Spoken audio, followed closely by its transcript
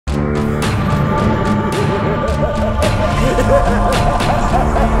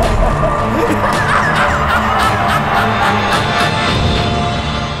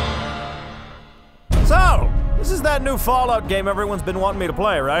Fallout game everyone's been wanting me to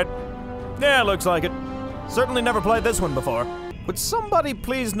play, right? Yeah, looks like it. Certainly never played this one before. Would somebody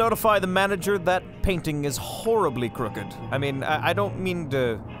please notify the manager that painting is horribly crooked? I mean, I don't mean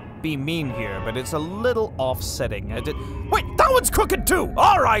to be mean here, but it's a little offsetting. Wait, that one's crooked too!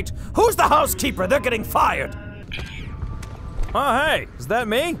 Alright! Who's the housekeeper? They're getting fired! Oh, hey, is that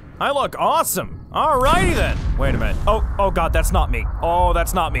me? I look awesome. Alrighty then. Wait a minute. Oh god, that's not me. Oh,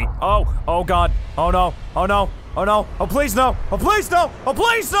 that's not me. Oh god. Oh no. Oh no. Oh no. Oh please no. Oh please no. Oh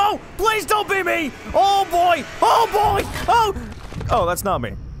please no. Please don't be me. Oh boy. Oh boy. Oh, that's not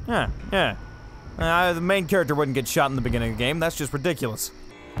me. Yeah. The main character wouldn't get shot in the beginning of the game. That's just ridiculous.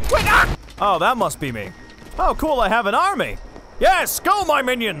 Wait, Oh, that must be me. Oh, cool, I have an army. Yes, go my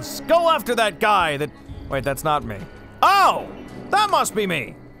minions. Go after that guy that... Wait, that's not me. Oh, that must be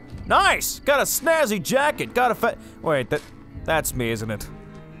me. Nice. Got a snazzy jacket. Got a Wait, that's me, isn't it?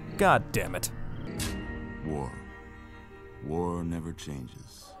 God damn it. War never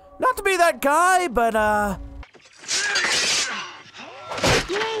changes. Not to be that guy, but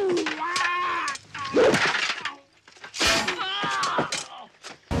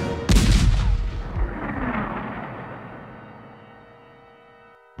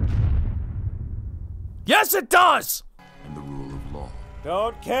yes, it does! And the rule of law.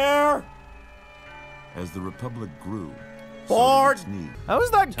 Don't care. As the Republic grew, Bored. so did its need. How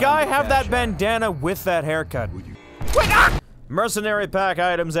does that guy have that bandana with that haircut? Wait, Mercenary pack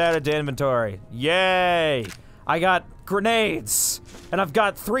items added to inventory. Yay! I got grenades, and I've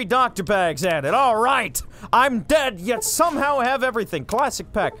got 3 doctor bags added. All right, I'm dead, yet somehow have everything. Classic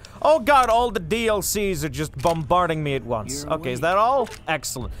pack. Oh god, all the DLCs are just bombarding me at once. Okay, is that all?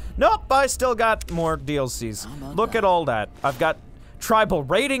 Excellent. Nope, I still got more DLCs. Look at all that. I've got tribal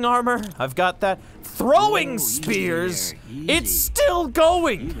raiding armor. I've got that throwing spears. It's still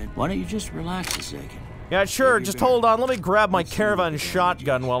going. Why don't you just relax a second? Yeah, sure, just hold on. Let me grab my caravan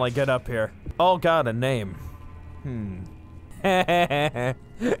shotgun while I get up here. Oh god, a name.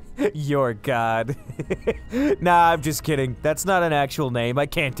 Your god. Nah, I'm just kidding. That's not an actual name. I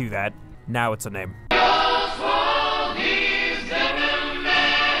can't do that. Now it's a name. I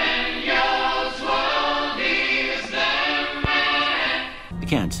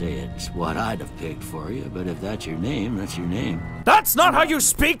can't say it's what I'd have picked for you, but if that's your name, that's your name. That's not how you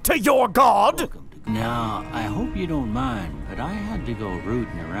speak to your god! Welcome to... Now, I hope you don't mind, but I had to go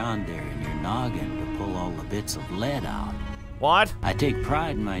rooting around there in your noggin to pull all the bits of lead out. What? I take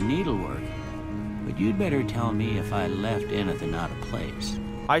pride in my needlework, but you'd better tell me if I left anything out of place.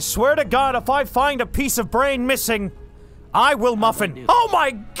 I swear to God, if I find a piece of brain missing, I will muffin. Oh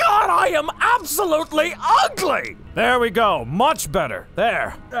my god, I am absolutely ugly! There we go, much better.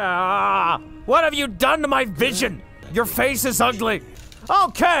 There. What have you done to my vision? Your face is ugly.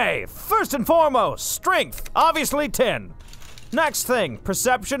 Okay, first and foremost, strength, obviously 10. Next thing,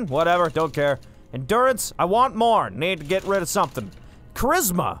 perception, whatever, don't care. Endurance, I want more, need to get rid of something.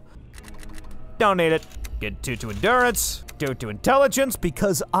 Charisma, don't need it. Get 2 to endurance, 2 to intelligence,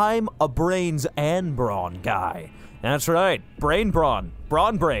 because I'm a brains and brawn guy. That's right, brain brawn,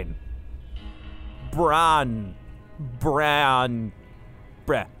 brawn brain. Brawn, brown,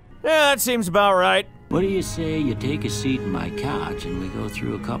 brah. Yeah, that seems about right. What do you say you take a seat in my couch and we go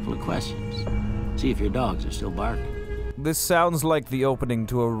through a couple of questions? See if your dogs are still barking. This sounds like the opening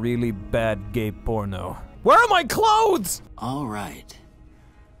to a really bad gay porno. Where are my clothes? All right.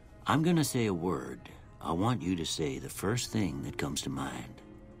 I'm gonna say a word. I want you to say the first thing that comes to mind.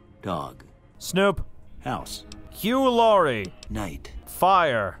 Dog. Snoop. House. Hugh Laurie. Night.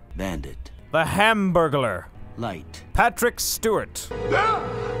 Fire. Bandit. The Hamburglar. Light. Patrick Stewart. There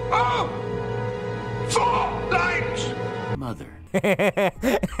are 4 lights! Mother.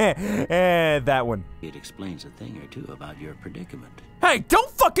 That one. It explains a thing or two about your predicament. Hey,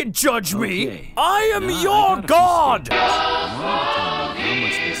 don't fucking judge me! Okay. I am Now, your god! I want you to tell me how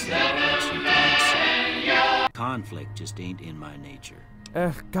much this thing lets you convince. Conflict just ain't in my nature.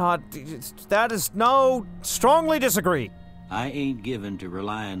 God, that is no... Strongly disagree. I ain't given to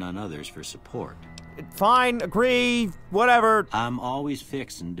relying on others for support. Fine, agree, whatever. I'm always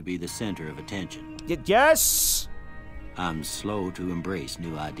fixin' to be the center of attention. Yes? I'm slow to embrace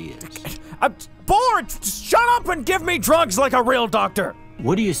new ideas. I'm bored! Shut up and give me drugs like a real doctor!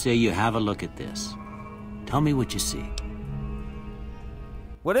 What do you say you have a look at this? Tell me what you see.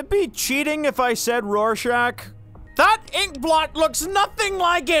 Would it be cheating if I said Rorschach? That ink blot looks nothing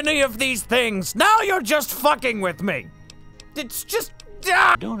like any of these things! Now you're just fucking with me! It's just...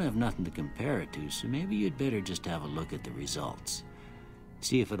 I don't have nothing to compare it to, so maybe you'd better just have a look at the results.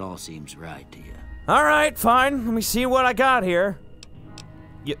 See if it all seems right to you. Alright, fine. Let me see what I got here.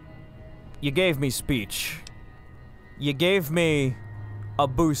 You gave me speech. You gave me a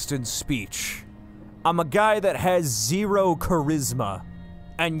boost in speech. I'm a guy that has 0 charisma,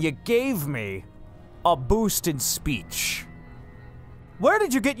 and you gave me a boost in speech. Where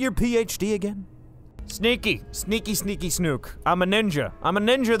did you get your PhD again? Sneaky, sneaky, sneaky snook. I'm a ninja. I'm a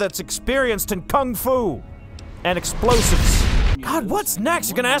ninja that's experienced in kung fu and explosives. God, what's next?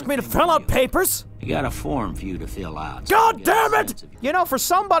 You gonna ask me to fill out papers? I got a form for you to fill out. God damn it! You know, for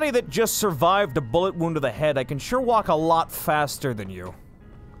somebody that just survived a bullet wound to the head, I can sure walk a lot faster than you.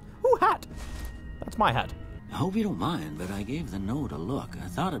 Ooh, hat. That's my hat. I hope you don't mind, but I gave the note a look. I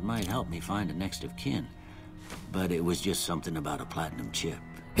thought it might help me find a next of kin. But it was just something about a platinum chip.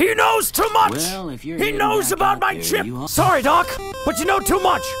 He knows too much! Well, if you're he knows about my there, chip! Sorry, Doc, but you know too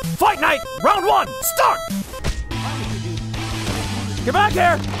much! Fight night, round 1, start! Get back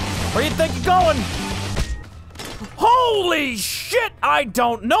here! Where you think you're going? Holy shit, I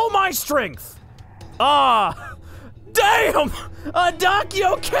don't know my strength! Damn! Doc, you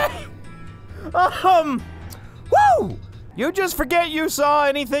okay? Woo! You just forget you saw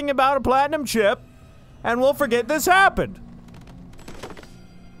anything about a platinum chip, and we'll forget this happened.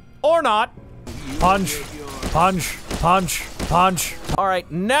 Or not. Punch, punch, punch, punch. All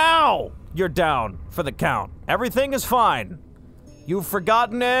right, now you're down for the count. Everything is fine. You've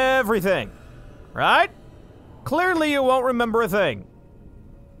forgotten everything, right? Clearly you won't remember a thing.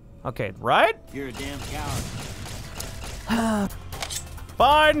 Okay, right? You're a damn coward.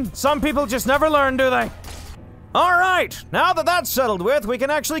 Fine, some people just never learn, do they? All right, now that that's settled with, we can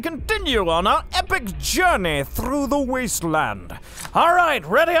actually continue on our epic journey through the wasteland. All right,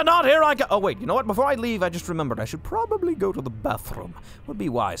 ready or not, here I go. Oh, wait, you know what? Before I leave, I just remembered I should probably go to the bathroom. Would be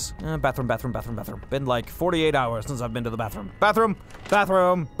wise. Bathroom. Been like 48 hours since I've been to the bathroom. Bathroom.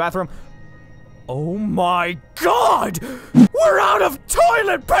 Oh my God! We're out of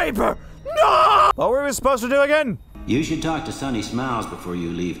toilet paper! No! What were we supposed to do again? You should talk to Sunny Smiles before you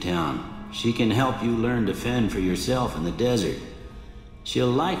leave town. She can help you learn to fend for yourself in the desert.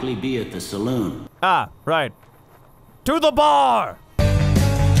 She'll likely be at the saloon. Ah, right. To the bar!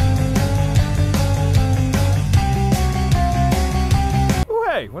 Ooh,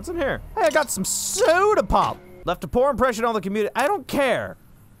 hey, what's in here? Hey, I got some soda pop. Left a poor impression on the community. I don't care.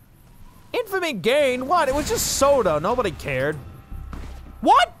 Infamy gained? What? It was just soda. Nobody cared.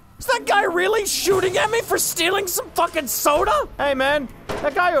 What? Is that guy really shooting at me for stealing some fucking soda? Hey, man.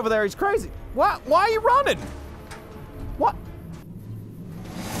 That guy over there, he's crazy. What? Why are you running? What?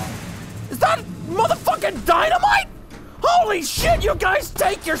 Is that motherfucking dynamite? Holy shit, you guys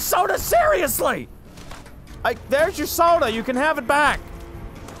take your soda seriously! There's your soda, you can have it back.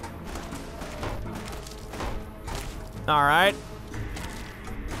 All right.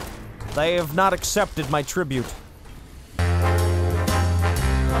 They have not accepted my tribute.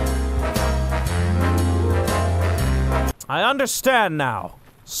 I understand now.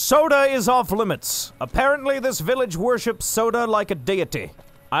 Soda is off limits. Apparently this village worships soda like a deity.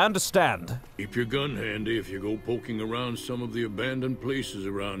 I understand. Keep your gun handy if you go poking around some of the abandoned places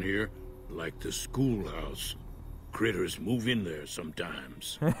around here, like the schoolhouse. Critters move in there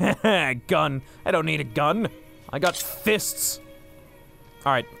sometimes. Gun. I don't need a gun. I got fists.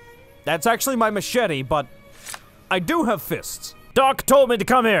 Alright. That's actually my machete, but I do have fists. Doc told me to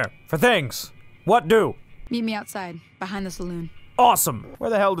come here for things. What do? Meet me outside, behind the saloon. Awesome. Where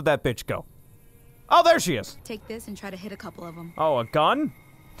the hell did that bitch go? Oh, there she is. Take this and try to hit a couple of them. Oh, a gun?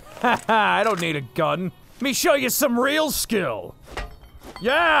 Haha, I don't need a gun. Let me show you some real skill.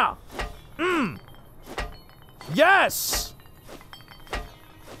 Yeah! Yes!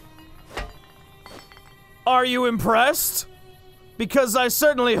 Are you impressed? Because I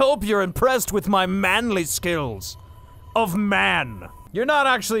certainly hope you're impressed with my manly skills. Of man. You're not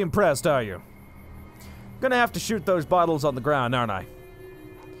actually impressed, are you? Gonna have to shoot those bottles on the ground, aren't I?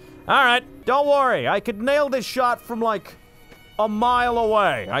 Alright, don't worry. I could nail this shot from like a mile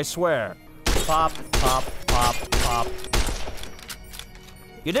away, I swear. Pop, pop, pop, pop.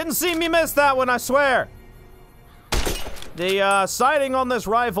 You didn't see me miss that one, I swear. The sighting on this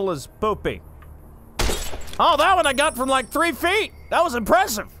rifle is poopy. Oh, that one I got from like 3 feet. That was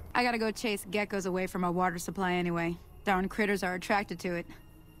impressive. I gotta go chase geckos away from our water supply anyway. Darn critters are attracted to it.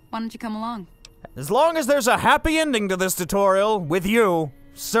 Why don't you come along? As long as there's a happy ending to this tutorial, with you,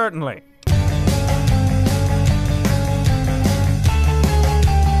 certainly.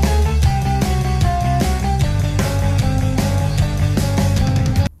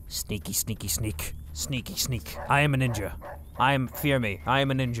 Sneaky, sneaky, sneak. Sneaky, sneak. I am a ninja. Fear me, I am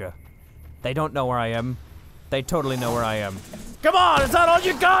a ninja. They don't know where I am. They totally know where I am. Come on, is that all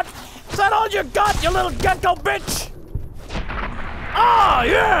you got? Is that all you got, you little gecko bitch? Oh,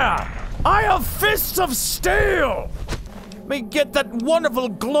 yeah! I have fists of steel! Let me get that wonderful,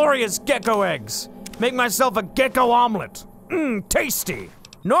 glorious gecko eggs. Make myself a gecko omelet. Mmm, tasty.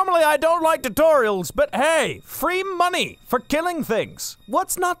 Normally I don't like tutorials, but hey, free money for killing things.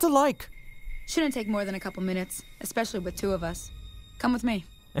 What's not to like? Shouldn't take more than a couple minutes, especially with two of us. Come with me.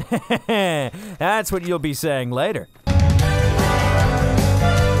 That's what you'll be saying later.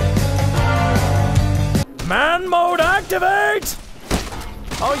 Man mode activate!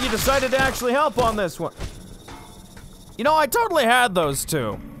 Oh, you decided to actually help on this one. You know, I totally had those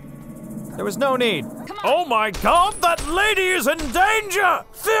two. There was no need. Oh my god, that lady is in danger!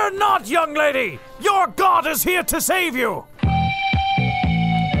 Fear not, young lady! Your god is here to save you!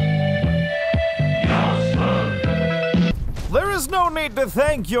 There is no need to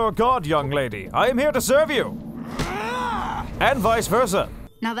thank your god, young lady. I am here to serve you. And vice versa.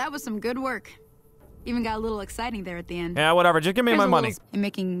 Now that was some good work. Even got a little exciting there at the end. Yeah, whatever, just give me my money. And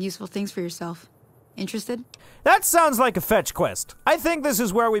making useful things for yourself. Interested? That sounds like a fetch quest. I think this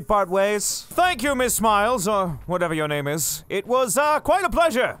is where we part ways. Thank you, Miss Smiles, or whatever your name is. It was quite a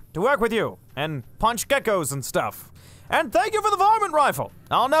pleasure to work with you and punch geckos and stuff. And thank you for the varmint rifle.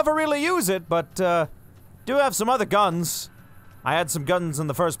 I'll never really use it, but do have some other guns. I had some guns in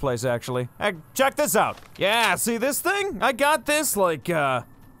the first place, actually. Hey, check this out. Yeah, see this thing? I got this, like,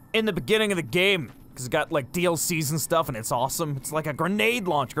 in the beginning of the game. Because it's got, like, DLCs and stuff, and it's awesome. It's like a grenade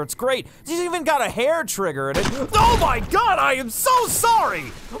launcher. It's great. It's even got a hair trigger in it. Oh my god, I am so sorry!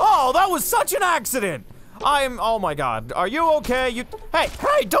 Oh, that was such an accident! oh my god. Are you okay?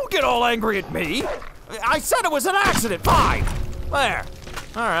 Hey, don't get all angry at me! I said it was an accident! Fine! There.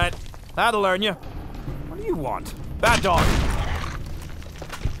 Alright. That'll learn you. What do you want? Bad dog.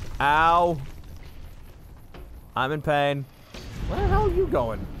 Ow. I'm in pain. Where the hell are you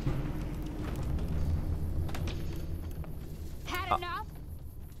going?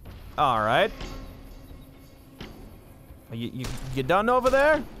 Alright. You done over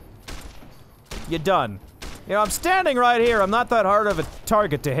there? You done. You know, I'm standing right here. I'm not that hard of a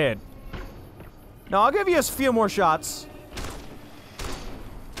target to hit. No, I'll give you a few more shots.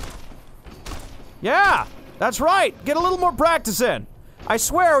 Yeah, that's right. Get a little more practice in. I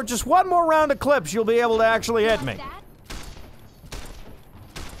swear, with just one more round of clips, you'll be able to actually hit me.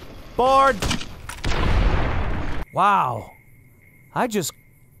 Bored. Wow. I just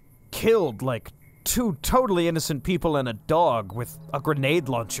killed, like, 2 totally innocent people and a dog with a grenade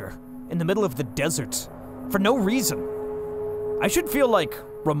launcher in the middle of the desert for no reason. I should feel, like,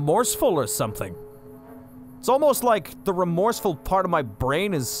 remorseful or something. It's almost like the remorseful part of my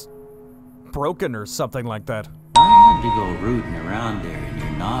brain is broken or something like that. I had to go rooting around there in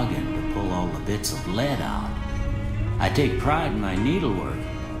your noggin to pull all the bits of lead out. I take pride in my needlework,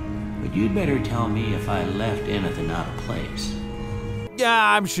 but you'd better tell me if I left anything out of place.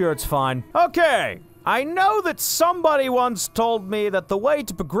 Yeah, I'm sure it's fine. Okay, I know that somebody once told me that the way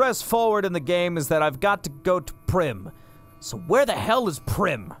to progress forward in the game is that I've got to go to Prim. So where the hell is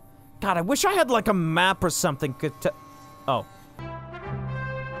Prim? God, I wish I had like a map or something Oh.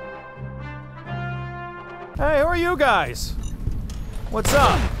 Hey, who are you guys? What's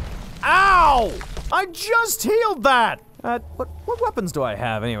up? Ow! I just healed that! What weapons do I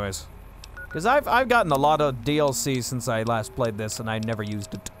have anyways? Because I've gotten a lot of DLC since I last played this and I never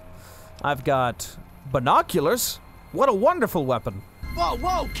used it. I've got binoculars. What a wonderful weapon.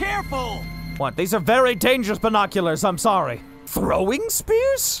 Whoa, careful! What, these are very dangerous binoculars, I'm sorry. Throwing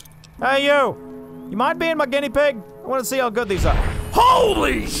spears? Hey you! You mind being my guinea pig? I want to see how good these are.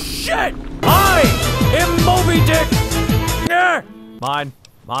 Holy shit! I am Moby Dick! Yeah! Mine.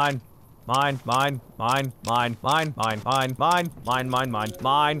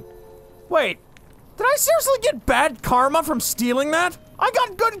 Wait, did I seriously get bad karma from stealing that? I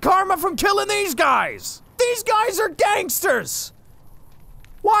got good karma from killing these guys! These guys are gangsters!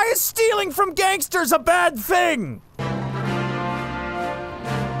 Why is stealing from gangsters a bad thing?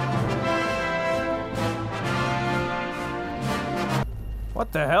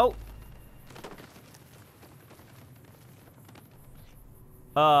 What the hell?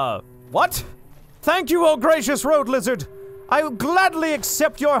 What? Thank you, O gracious road lizard. I will gladly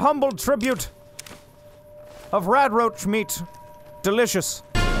accept your humble tribute of radroach meat. Delicious.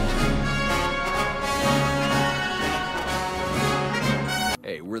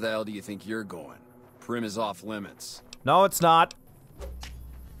 Hey, where the hell do you think you're going? Prim is off limits. No, it's not.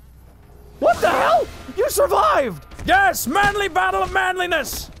 What the hell? You survived! Yes, manly battle of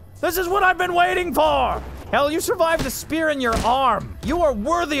manliness! This is what I've been waiting for! Hell, you survived a spear in your arm. You are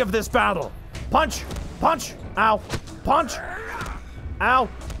worthy of this battle. Punch, punch, ow, punch, ow.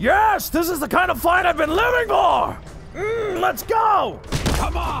 Yes, this is the kind of fight I've been living for! Let's go!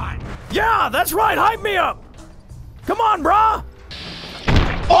 Come on! Yeah, that's right, hype me up! Come on, brah!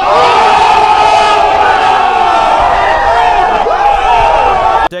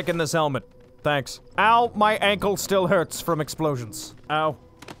 Dick in this helmet. Thanks. Ow, my ankle still hurts from explosions. Ow,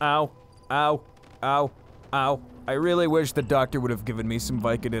 ow, ow, ow, ow. I really wish the doctor would have given me some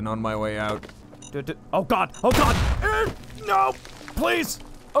Vicodin on my way out. Oh god, oh god! No! Please!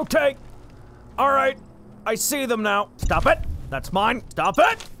 Okay. Alright. I see them now. Stop it! That's mine. Stop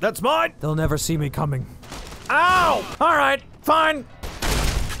it! That's mine! They'll never see me coming. Ow! Alright, fine.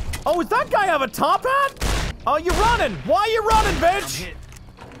 Oh, does that guy have a top hat? Oh, you're running! Why are you running, bitch?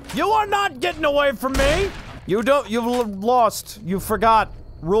 You are not getting away from me! You've lost. You forgot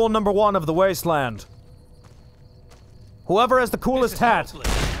rule number 1 of the wasteland. Whoever has the coolest hat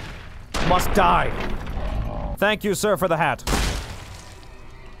must die. Thank you, sir, for the hat.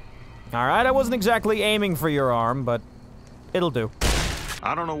 Alright, I wasn't exactly aiming for your arm, but it'll do.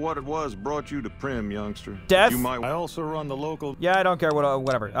 I don't know what it was brought you to Prim, youngster. Death? You might. I also run the local. Yeah, I don't care,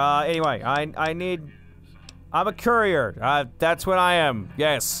 whatever. Anyway, I'm a courier. That's what I am.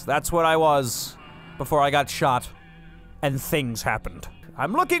 Yes, that's what I was before I got shot and things happened.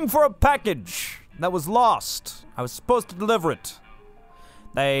 I'm looking for a package that was lost. I was supposed to deliver it.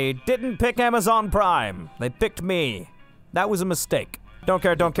 They didn't pick Amazon Prime. They picked me. That was a mistake. Don't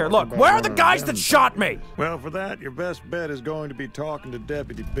care, don't care. Look, where are the guys that shot me? Well, for that, your best bet is going to be talking to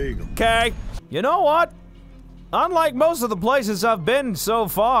Deputy Beagle. Okay. You know what? Unlike most of the places I've been so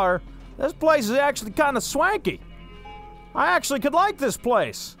far, this place is actually kind of swanky. I actually could like this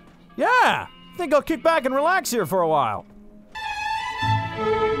place. Yeah, I think I'll kick back and relax here for a while.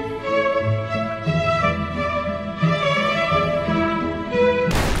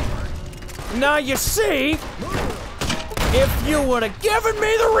 Now you see, if you would have given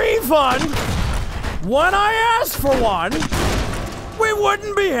me the refund when I asked for one, we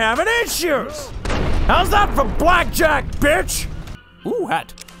wouldn't be having issues. How's that for blackjack, bitch? Ooh,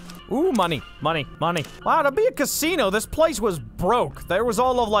 hat. Ooh, money, money, money. Wow, to be a casino, this place was broke. There was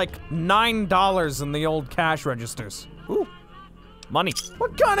all of like $9 in the old cash registers. Ooh, money.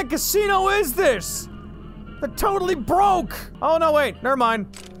 What kind of casino is this? They're totally broke. Oh, no, wait, never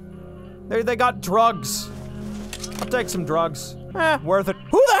mind. They got drugs. I'll take some drugs. Worth it.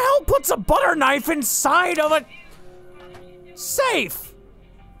 Who the hell puts a butter knife inside of a safe?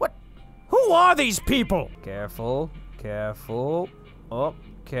 What? Who are these people? Careful, careful. Oh,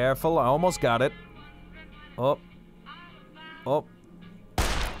 careful, I almost got it. Oh. Oh.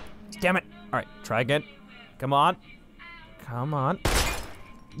 Damn it. All right, try again. Come on. Come on.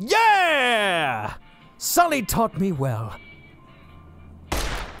 Yeah! Sully taught me well.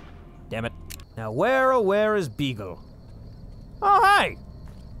 Damn it. Now where, oh where is Beagle? Oh, hey!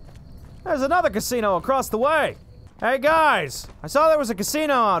 There's another casino across the way. Hey guys, I saw there was a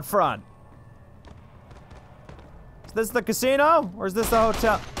casino out front. Is this the casino, or is this the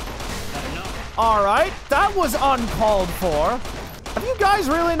hotel? Alright, that was uncalled for. Have you guys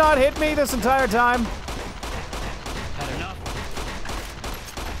really not hit me this entire time?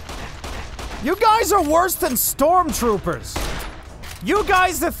 You guys are worse than stormtroopers. You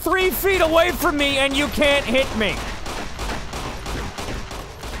guys are 3 feet away from me and you can't hit me.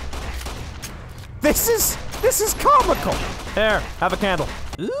 This is comical. Here, have a candle.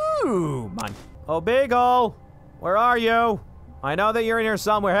 Ooh, mine. Oh, Beagle, where are you? I know that you're in here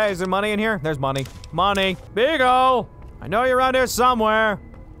somewhere. Hey, is there money in here? There's money. Money. Beagle, I know you're around here somewhere.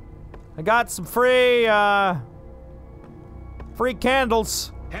 I got some free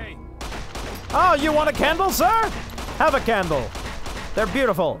candles. Hey. Oh, you want a candle, sir? Have a candle. They're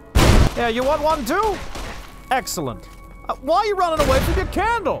beautiful. Yeah, you want one too? Excellent. Why are you running away from your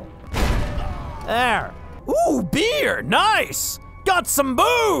candle? There. Ooh, beer, nice. Got some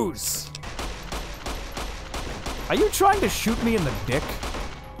booze. Are you trying to shoot me in the dick?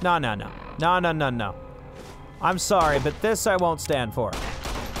 No, no, no. No, no, no, no. I'm sorry, but this I won't stand for.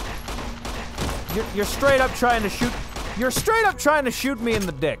 You're straight up trying to shoot. You're straight up trying to shoot me in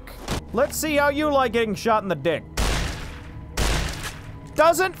the dick. Let's see how you like getting shot in the dick.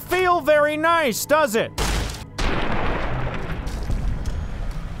 Doesn't feel very nice, does it?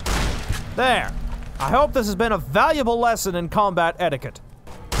 There. I hope this has been a valuable lesson in combat etiquette.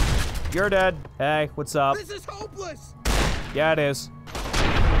 You're dead. Hey, what's up? This is hopeless! Yeah, it is.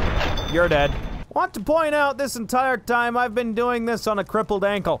 You're dead. Want to point out this entire time I've been doing this on a crippled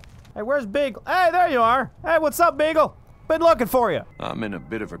ankle. Hey, where's Beagle? Hey, there you are. Hey, what's up, Beagle? Been looking for you. I'm in a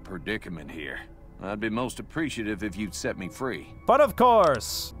bit of a predicament here. I'd be most appreciative if you'd set me free. But of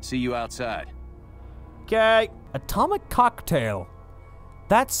course. See you outside. Okay. Atomic cocktail.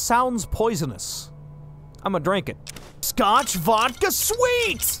 That sounds poisonous. I'm gonna drink it. Scotch vodka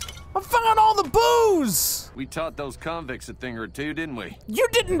sweet! I found all the booze! We taught those convicts a thing or two, didn't we? You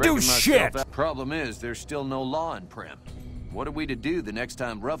didn't do shit! Problem is, there's still no law in Prim. What are we to do the next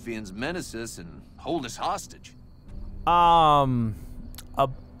time ruffians menace us and hold us hostage? About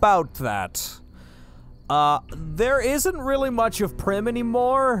that. There isn't really much of Prim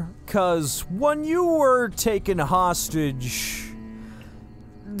anymore, cause when you were taken hostage,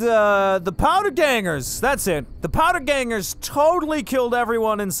 the Powder Gangers, that's it. The Powder Gangers totally killed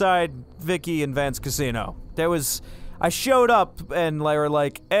everyone inside Vicky and Vance Casino. I showed up and they were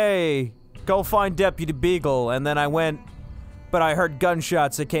like, hey, go find Deputy Beagle, and then I went, but I heard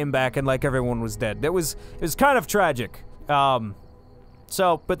gunshots that came back and like everyone was dead. It was kind of tragic. Hey,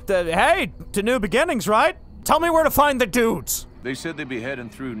 to new beginnings, right? Tell me where to find the dudes. They said they'd be heading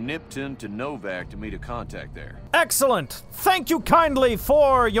through Nipton to Novak to meet a contact there. Excellent. Thank you kindly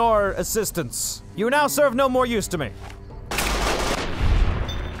for your assistance. You now serve no more use to me.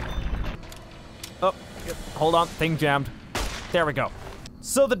 Oh, hold on, thing jammed. There we go.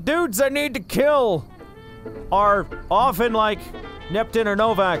 So the dudes I need to kill are off in, like, Nipton or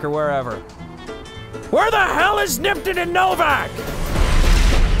Novak or wherever. Where the hell is Nipton and Novak?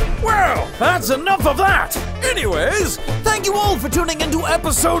 Well, that's enough of that! Anyways, thank you all for tuning into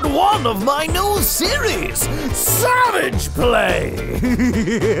episode 1 of my new series, Savage Play!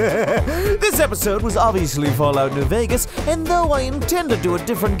 This episode was obviously Fallout New Vegas, and though I intend to do a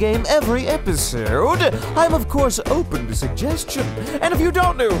different game every episode, I'm of course open to suggestion. And if you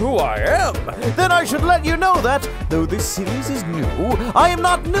don't know who I am, then I should let you know that, though this series is new, I am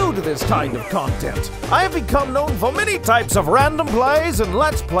not new to this kind of content. I have become known for many types of random plays and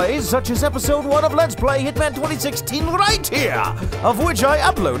let's plays, such as episode 1 of Let's Play Hitman 2016 right here, of which I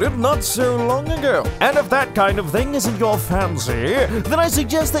uploaded not so long ago. And if that kind of thing isn't your fancy, then I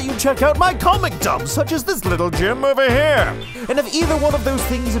suggest that you check out my comic dubs, such as this little gem over here. And if either one of those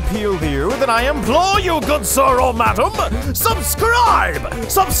things appeal to you, then I implore you, good sir or madam,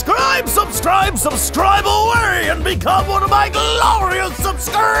 subscribe! Subscribe, subscribe, subscribe away and become one of my glorious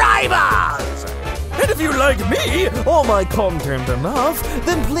subscribers! And if you like me, or my content enough,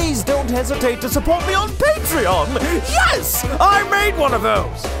 then please don't hesitate to support me on Patreon! Yes! I made one of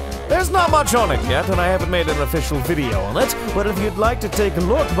those! There's not much on it yet, and I haven't made an official video on it, but if you'd like to take a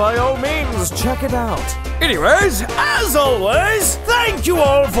look, by all means, check it out. Anyways, as always, thank you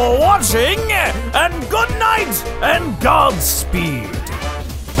all for watching, and good night, and Godspeed!